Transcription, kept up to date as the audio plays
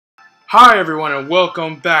Hi everyone and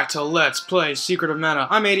welcome back to Let's Play Secret of Mana.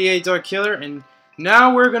 I'm 88 Dark Killer and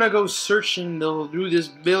now we're gonna go searching through this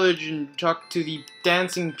village and talk to the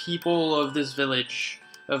dancing people of this village.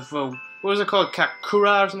 What was it called?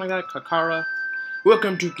 Kakura or something like that? Kakara?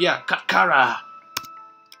 Welcome to, Kakara!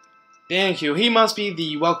 Thank you. He must be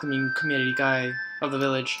the welcoming community guy of the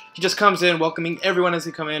village. He just comes in welcoming everyone as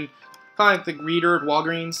they come in. Kind of like the greeter at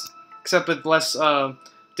Walgreens, except with less,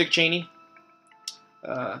 Dick Cheney.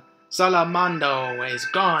 Salamando is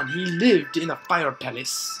gone. He lived in a fire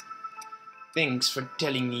palace. Thanks for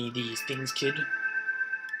telling me these things, kid.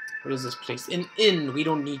 What is this place? An inn. We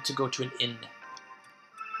don't need to go to an inn.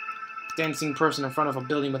 Dancing person in front of a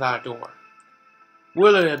building without a door.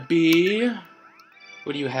 Will it be?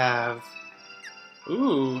 What do you have?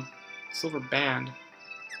 Ooh, silver band.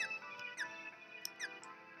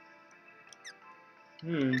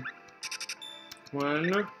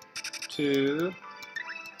 One, two,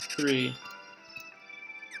 three.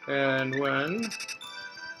 And one,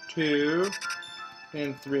 two,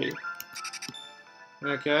 and three.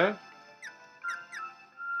 Okay.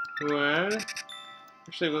 One.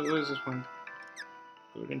 Actually, what is this one?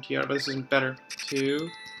 Golden tiara, but this isn't better. Two,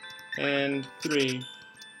 and three.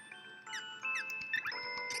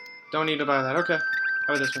 Don't need to buy that. Okay.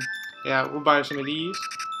 How about this one? Yeah, we'll buy some of these.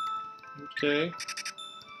 Okay.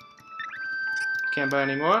 Can't buy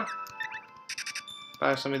any more.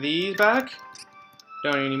 Buy some of these back.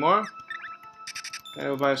 Don't need any more. And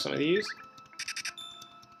we'll buy some of these.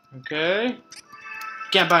 Okay.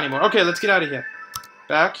 Can't buy any more. Okay, let's get out of here.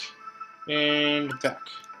 Back. And back.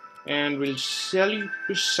 And we'll sell you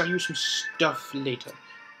some stuff later.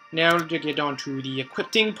 Now to get on to the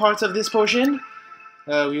equipping parts of this potion.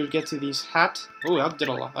 We'll get to these hat. Oh, that did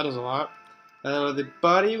a lot. That does a lot. The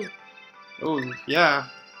body. Oh, yeah.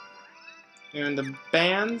 And the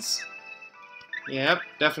bands. Yep,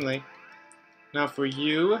 definitely. Now for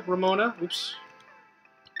you, Ramona. Oops.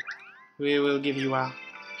 We will give you a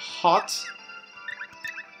hot.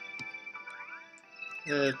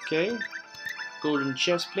 Okay. Golden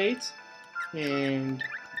chest plate. And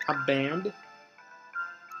a band.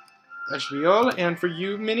 That should be all. And for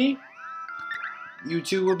you, Minnie. You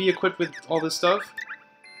two will be equipped with all this stuff.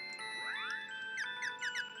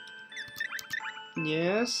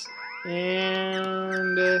 Yes.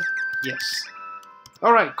 And yes.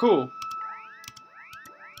 Alright, cool.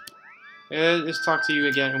 Let's talk to you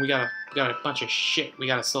again, and we got a bunch of shit we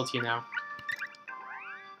gotta sell to you now.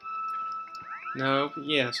 Nope,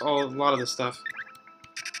 yes, a lot of this stuff.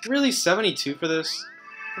 Really, 72 for this?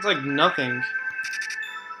 That's like nothing.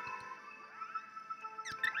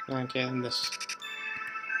 Okay, and this.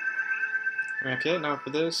 Okay, now for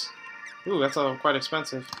this. Ooh, that's all quite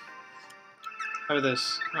expensive. How about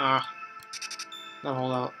this? Not a whole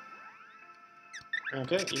lot.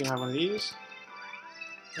 Okay, you can have one of these.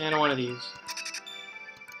 And one of these.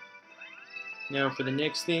 Now for the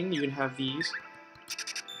next thing, you can have these.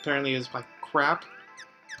 Apparently it's like crap.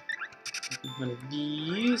 One of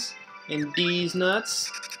these. And these nuts.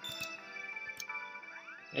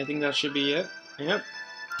 I think that should be it. Yep.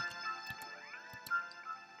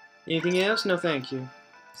 Anything else? No thank you.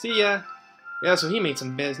 See ya. Yeah, so he made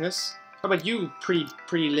some business. How about you,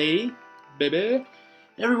 pretty lady? Baby?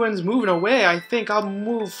 Everyone's moving away. I think I'll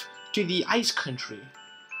move to the ice country.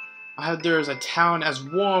 I heard there's a town as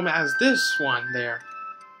warm as this one there.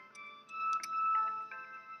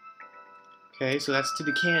 Okay, so that's to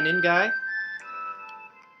the cannon guy.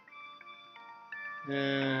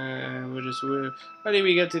 How did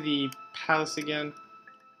we get to the palace again?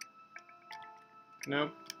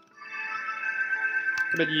 Nope.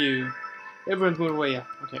 How about you? Everyone's moving away, yeah.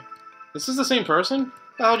 Okay. This is the same person?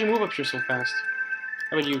 How'd you move up here so fast?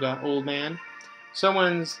 How about you, old man?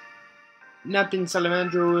 Someone's napped in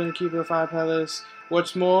Salamandro in the keep of the fire palace.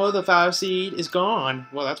 What's more, the fire seed is gone.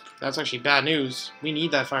 Well, that's actually bad news. We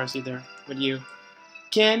need that fire seed there. What do you?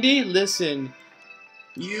 Candy, listen.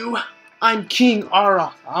 I'm King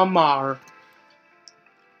Amar.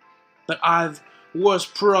 But I've worse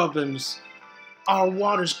problems. Our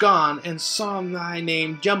water's gone, and some guy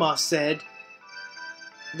named Gemma said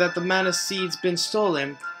that the mana seed's been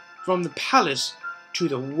stolen from the palace to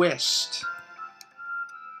the west.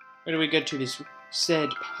 Where do we get to this said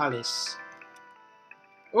palace?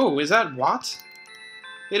 Oh, is that Wat?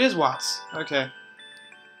 It is Watts. Okay.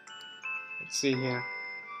 Let's see here.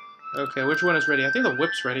 Okay, which one is ready? I think the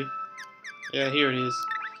whip's ready. Yeah, here it is.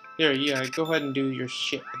 Here, yeah, go ahead and do your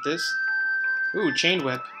shit with this. Ooh, chain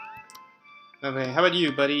whip. Okay, how about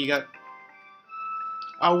you, buddy? You got...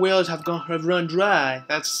 Our wells have run dry.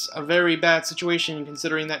 That's a very bad situation,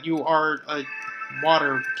 considering that you are a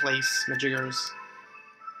water place, Majiggers.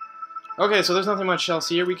 Okay, so there's nothing much else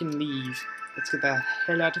here. We can leave. Let's get the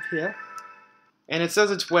hell out of here. And it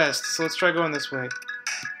says it's west, so let's try going this way.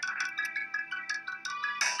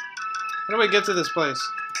 How do I get to this place?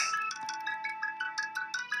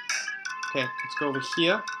 Okay, let's go over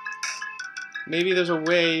here. Maybe there's a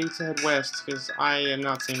way to head west, because I am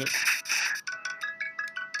not seeing it.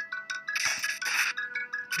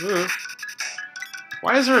 Ooh.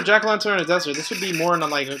 Why is there a jack-o'-lantern in a desert? This would be more in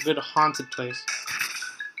like a good haunted place.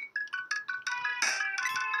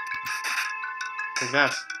 Like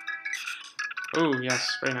that. Ooh,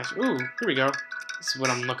 yes, very nice. Ooh, here we go. This is what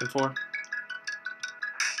I'm looking for.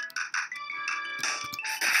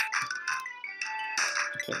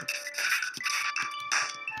 Okay.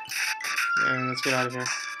 And let's get out of here.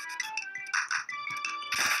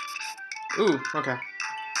 Ooh, okay.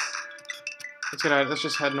 Let's get out. Let's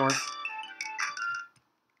just head north.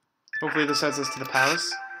 Hopefully this heads us to the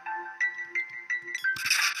palace.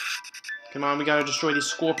 Come on, we gotta destroy these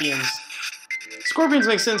scorpions. Scorpions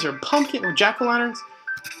make sense here. Pumpkin or jack-o'-lanterns?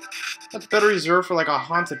 That's better reserved for like a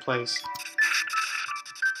haunted place.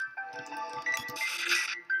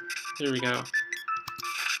 Here we go.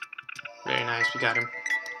 Very nice, we got him.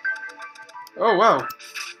 Oh, wow.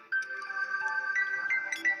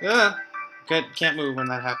 Yeah. Can't move when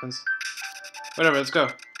that happens. Whatever, let's go.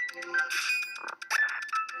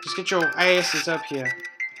 Just get your asses up here.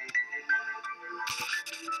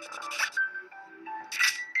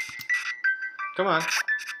 Come on.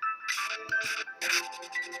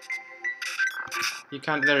 You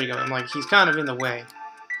kind of, there you go. I'm like, he's kind of in the way.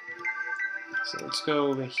 So let's go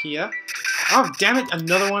over here. Oh, damn it,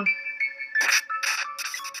 another one.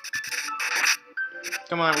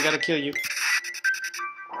 Come on, we gotta kill you.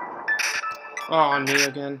 Oh, on me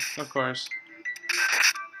again, of course.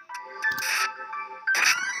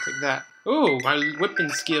 Take that. Ooh, my whipping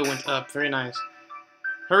skill went up. Very nice.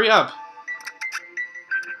 Hurry up.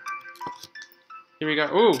 Here we go.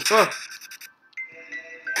 Ooh, oh.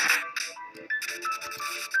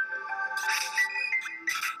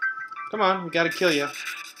 Come on, we gotta kill you.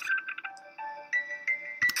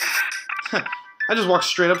 I just walked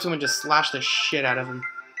straight up to him and just slashed the shit out of him.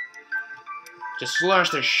 Just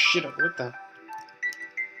slashed the shit out. What the?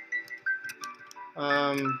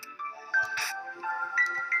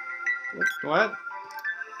 What?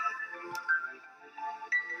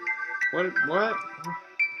 What?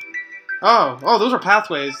 Oh, those are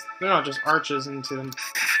pathways. They're not just arches into them,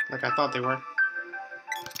 like I thought they were.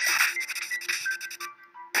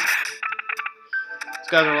 These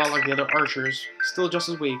guys are a lot like the other archers. Still just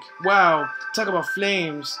as weak. Wow, talk about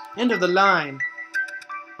flames. End of the line.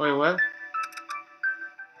 Wait, what?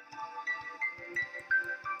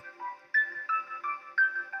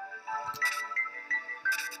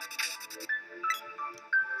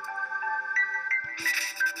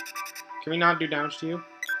 Can we not do damage to you?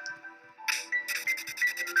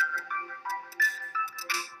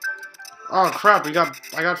 Oh crap, I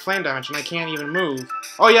got flame damage and I can't even move.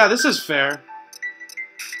 Oh yeah, this is fair.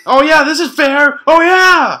 Oh yeah, this is fair! Oh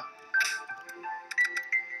yeah!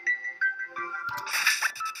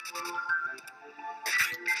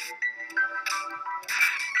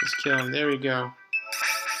 Just kill him, there we go.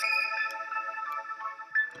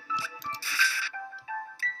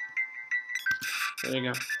 There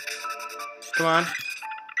you go. Come on.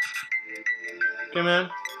 Come on.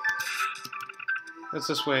 That's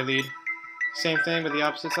this way, lead. Same thing, but the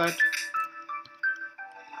opposite side.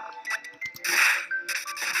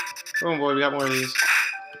 Oh boy, we got more of these.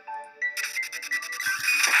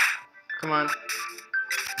 Come on.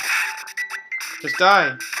 Just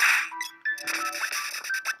die.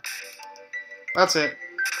 That's it.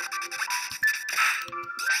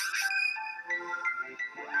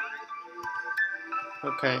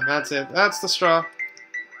 Okay, that's it. That's the straw.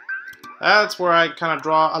 That's where I kind of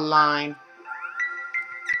draw a line.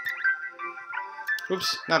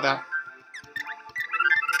 Oops, not that.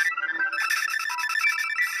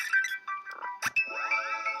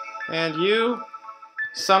 And you,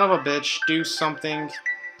 son of a bitch, do something.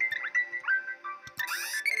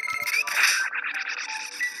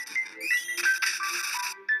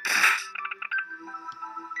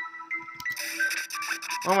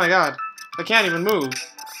 Oh my god, I can't even move.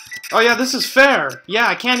 Oh yeah, this is fair. Yeah,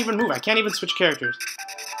 I can't even move. I can't even switch characters.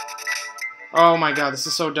 Oh my god, this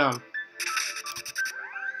is so dumb.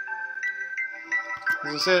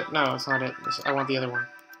 Is this it? No, it's not it. I want the other one.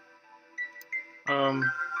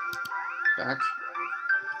 Back.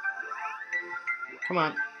 Come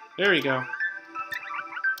on. There we go.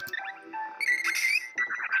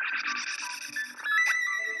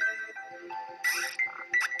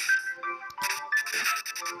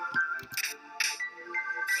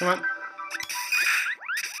 Come on.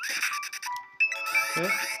 Okay.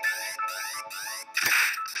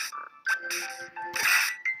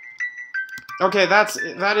 Okay,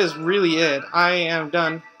 that is really it. I am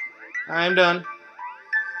done. I am done.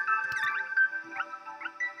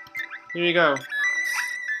 Here you go.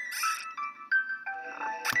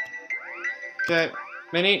 Okay,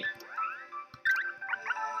 Minnie.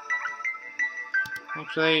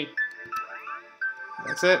 Actually,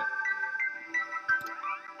 that's it.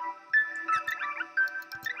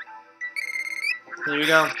 There you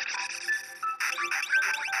go.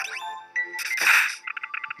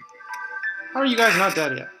 How are you guys not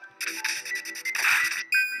dead yet?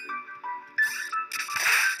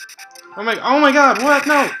 Oh my god, what?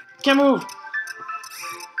 No! Can't move!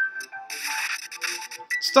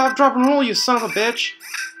 Stop, drop, and roll, you son of a bitch!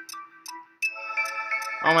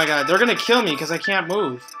 Oh my god, they're gonna kill me because I can't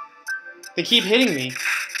move. They keep hitting me.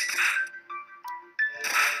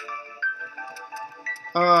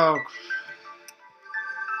 Oh.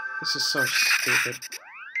 This is so stupid.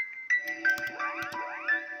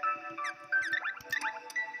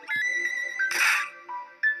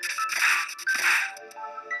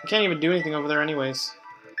 I can't even do anything over there anyways.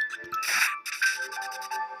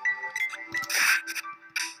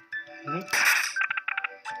 Mm-hmm.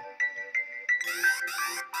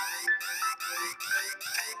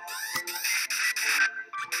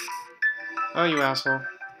 Oh, you asshole.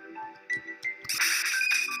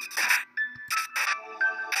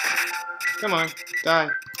 Come on, die.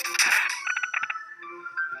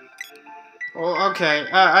 Well, okay.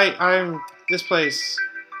 I'm this place.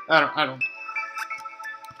 I don't.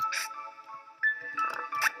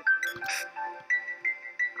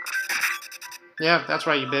 Yeah, that's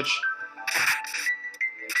right, you bitch.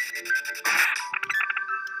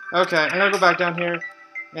 Okay, I'm gonna go back down here,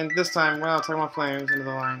 and this time, well, I'll take my flames into the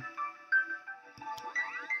line.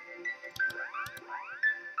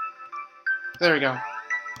 There we go.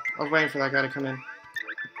 I was waiting for that guy to come in.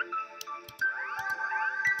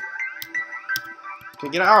 Okay,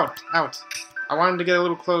 get out! Out! I wanted to get a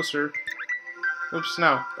little closer. Oops,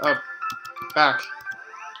 no. Up. Back.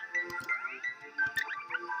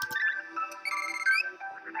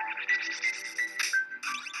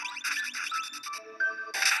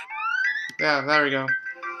 Yeah, there we go.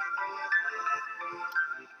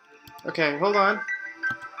 Okay, hold on.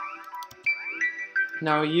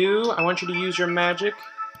 Now you, I want you to use your magic.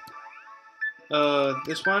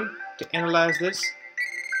 This one, to analyze this.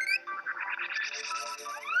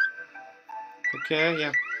 Okay,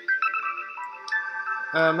 yeah.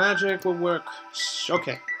 Magic will work.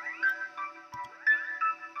 Okay.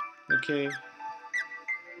 Okay.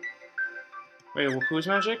 Wait, well, whose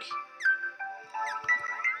magic?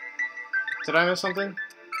 Did I miss something?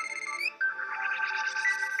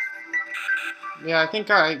 Yeah, I think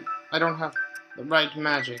I don't have the right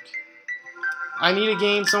magic. I need to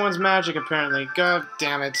gain someone's magic, apparently. God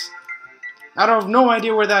damn it. I don't have no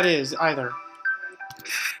idea where that is, either.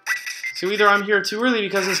 So either I'm here too early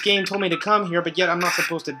because this game told me to come here, but yet I'm not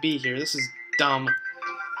supposed to be here. This is dumb.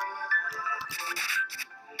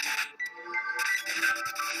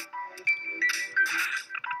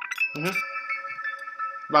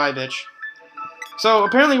 Bye, bitch. So,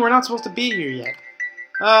 apparently we're not supposed to be here yet.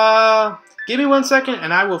 Give me 1 second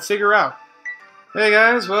and I will figure out. Hey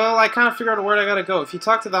guys, well, I kind of figured out where I gotta go. If you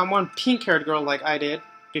talk to that one pink-haired girl like I did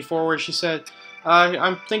before, where she said,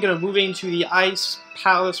 I'm thinking of moving to the Ice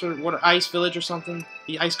Palace, or what, Ice Village or something?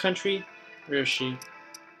 The Ice Country? Where is she?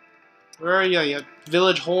 Where are you?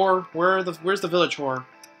 Village whore? Where's the village whore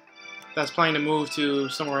that's planning to move to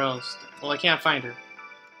somewhere else? Well, I can't find her.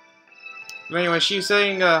 But anyway, she's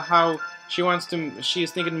saying how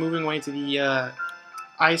she's thinking of moving away to the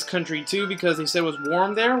Ice Country too because they said it was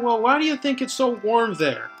warm there. Well, why do you think it's so warm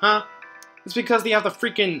there, huh? It's because they have the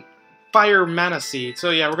freaking fire mana seed.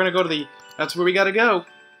 So yeah, we're gonna go to that's where we gotta go.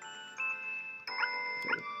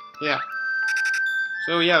 Yeah.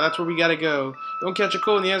 So yeah, that's where we gotta go. Don't catch a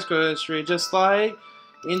cold in the Ice Country, just slide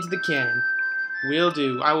into the cannon. Will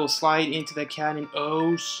do. I will slide into the cannon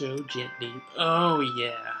oh so gently. Oh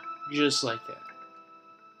yeah. Just like that.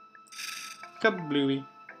 Kablooey.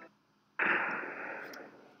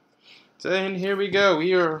 So and here we go.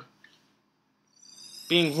 We are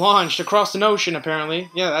being launched across an ocean, apparently.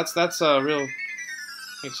 Yeah, that's a real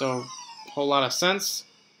makes a whole lot of sense.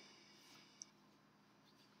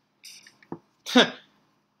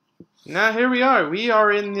 Now here we are. We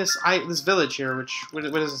are in this village here. What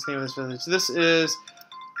is this name of this village? This is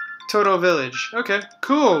Toto Village. Okay,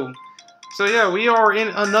 cool. So yeah, we are in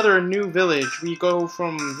another new village. We go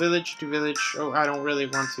from village to village. Oh, I don't really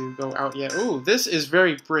want to go out yet. Ooh, this is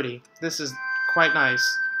very pretty. This is quite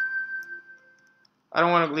nice. I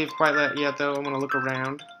don't want to leave quite yet, though. I want to look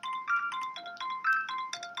around.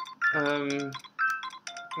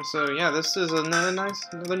 So yeah, this is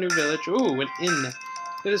another new village. Ooh, an inn.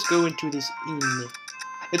 Let us go into this inn.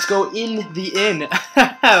 Let's go in the inn.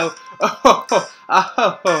 Oh, oh, oh,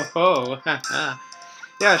 oh, oh, oh.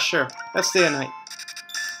 Yeah, sure. Let's stay a night.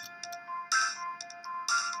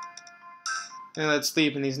 And let's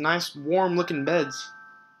sleep in these nice, warm-looking beds.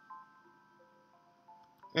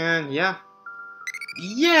 And yeah.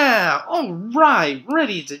 Yeah! Alright!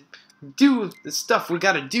 Ready to do the stuff we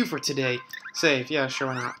gotta do for today. Save. Yeah, sure,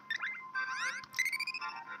 why not?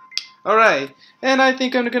 Alright, and I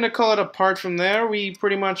think I'm gonna call it apart from there. We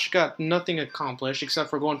pretty much got nothing accomplished, except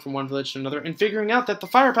for going from one village to another, and figuring out that the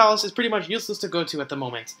Fire Palace is pretty much useless to go to at the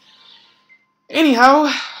moment.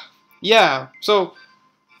 Anyhow, yeah, so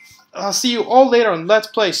I'll see you all later on Let's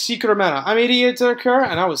Play Secret of Mana. I'm Idiot Occur,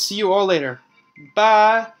 and I will see you all later.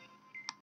 Bye!